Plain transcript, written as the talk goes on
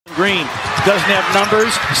Green doesn't have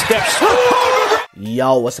numbers, steps.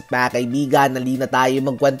 Yo, what's up mga kaibigan? Nali na tayo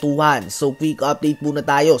magkwentuhan. So quick update muna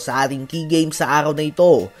tayo sa ating key game sa araw na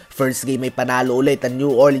ito. First game ay panalo ulit ang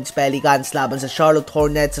New Orleans Pelicans laban sa Charlotte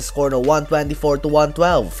Hornets sa score na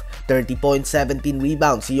 124-112. 30 points, 17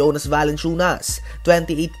 rebounds si Jonas Valanciunas,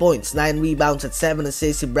 28 points, 9 rebounds at 7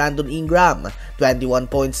 assists si Brandon Ingram,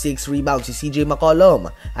 21.6 rebounds si CJ McCollum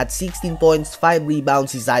at 16 points, 5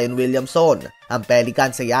 rebounds si Zion Williamson. Ang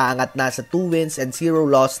Pelicans ay aangat na sa 2 wins and 0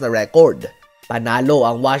 loss na record. Panalo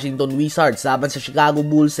ang Washington Wizards laban sa Chicago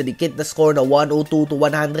Bulls sa dikit na score na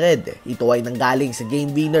 102-100. Ito ay nanggaling sa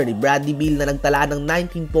game winner ni Bradley Beal na nagtala ng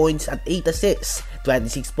 19 points at 8 assists.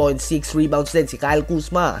 26.6 rebounds din si Kyle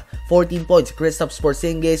Kuzma, 14 points si Kristaps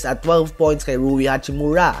Porzingis at 12 points kay Rui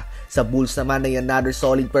Hachimura. Sa Bulls naman ay another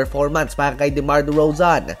solid performance para kay DeMar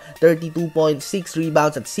DeRozan, 32.6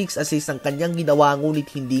 rebounds at 6 assists ang kanyang ginawa ngunit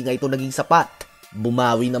hindi nga ito naging sapat.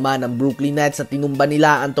 Bumawi naman ang Brooklyn Nets at tinumba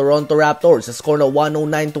nila ang Toronto Raptors sa score na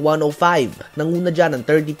 109-105. Nanguna dyan ang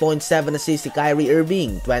 30.7 assists si Kyrie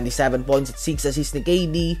Irving, 27 points at 6 assists ni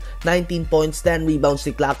KD, 19 points, 10 rebounds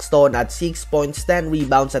si Clarkson at 6 points, 10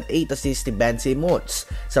 rebounds at 8 assists ni Ben Simmons.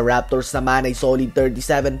 Sa Raptors naman ay solid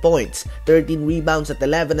 37 points, 13 rebounds at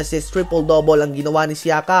 11 assists, triple-double ang ginawa ni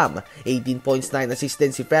Siakam, 18 points, 9 assists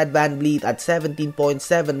din si Fred VanVleet at 17.7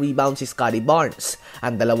 rebounds si Scottie Barnes.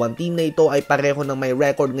 Ang dalawang team na ito ay pareho ng may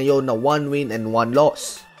record ngayon na 1 win and 1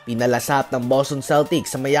 loss. Pinalasap ng Boston Celtics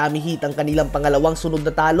sa Miami Heat ang kanilang pangalawang sunod na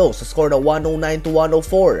talo sa score na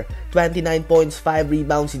 109-104. 29 points, 5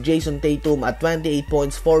 rebounds si Jason Tatum at 28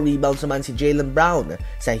 points, 4 rebounds naman si Jaylen Brown.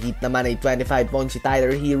 Sa Heat naman ay 25 points si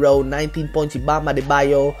Tyler Hero, 19 points si Bam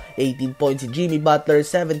Adebayo, 18 points si Jimmy Butler,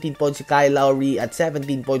 17 points si Kyle Lowry at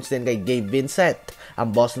 17 points din kay Gabe Vincent. Ang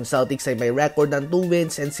Boston Celtics ay may record ng 2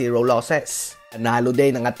 wins and 0 losses. Panalo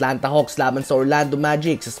din ng Atlanta Hawks laban sa Orlando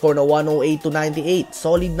Magic sa score na 108-98.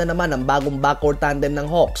 Solid na naman ang bagong backcourt tandem ng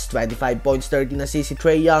Hawks. 25 points, 13 assists si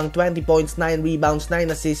Trae Young, 20 points, 9 rebounds, 9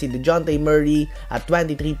 assists si DeJounte Murray at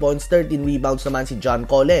 23 points, 13 rebounds naman si John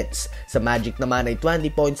Collins. Sa Magic naman ay 20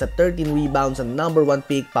 points at 13 rebounds ang number 1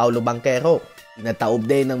 pick Paolo Banchero. Pinataob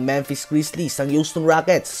din ng Memphis Grizzlies ang Houston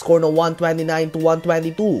Rockets, score na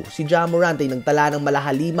 129-122. Si Ja Morant ay nagtala ng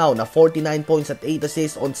malahalimaw na 49 points at 8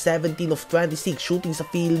 assists on 17 of 26 shooting sa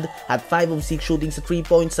field at 5 of 6 shooting sa 3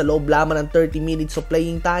 points sa loob lamang ng 30 minutes of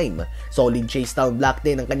playing time. Solid chase down block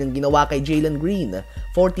din ang kanyang ginawa kay Jalen Green.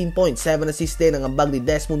 14 points, 7 assists din ang ambag ni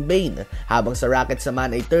Desmond Bane. Habang sa Rockets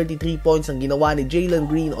naman ay 33 points ang ginawa ni Jalen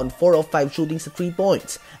Green on 4 of 5 shooting sa 3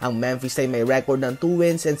 points. Ang Memphis ay may record ng 2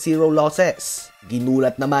 wins and 0 losses.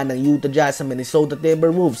 Ginulat naman ng Utah Jazz sa Minnesota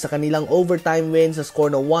Timberwolves sa kanilang overtime win sa score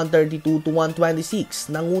na 132-126.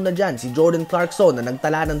 Nanguna dyan si Jordan Clarkson na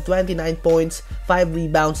nagtala ng 29 points, 5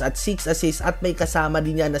 rebounds at 6 assists at may kasama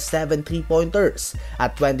din niya na 7 3-pointers.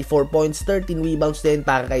 At 24 points, 13 rebounds din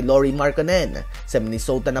para kay Lauri Markkanen. Sa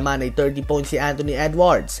Minnesota naman ay 30 points si Anthony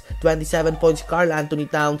Edwards, 27 points si Karl Anthony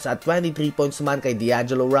Towns at 23 points naman kay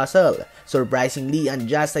D'Angelo Russell. Surprisingly, ang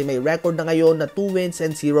Jazz ay may record na ngayon na 2 wins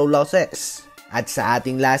and 0 losses. At sa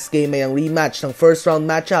ating last game ay ang rematch ng first round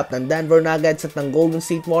matchup ng Denver Nuggets at ng Golden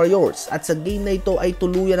State Warriors at sa game na ito ay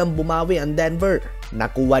tuluyan ang bumawi ang Denver.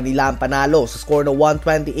 Nakuha nila ang panalo sa score na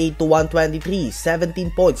 128-123,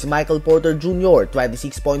 17 points si Michael Porter Jr.,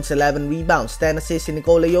 26 points, 11 rebounds, 10 assists si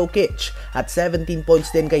Nikola Jokic at 17 points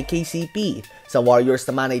din kay KCP. Sa Warriors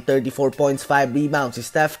naman ay 34 points, 5 rebounds si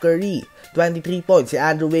Steph Curry, 23 points si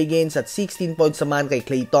Andrew Wiggins at 16 points naman kay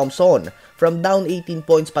Klay Thompson. From down 18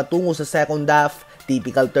 points patungo sa second half,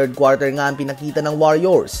 typical third quarter nga ang pinakita ng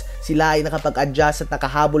Warriors. Sila ay nakapag-adjust at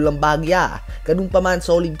nakahabol ng bagya. Ganun pa man,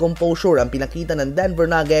 solid composure ang pinakita ng Denver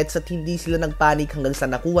Nuggets at hindi sila nagpanik hanggang sa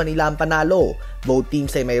nakuha nila ang panalo. Both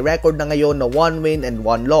teams ay may record na ngayon na 1 win and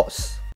 1 loss.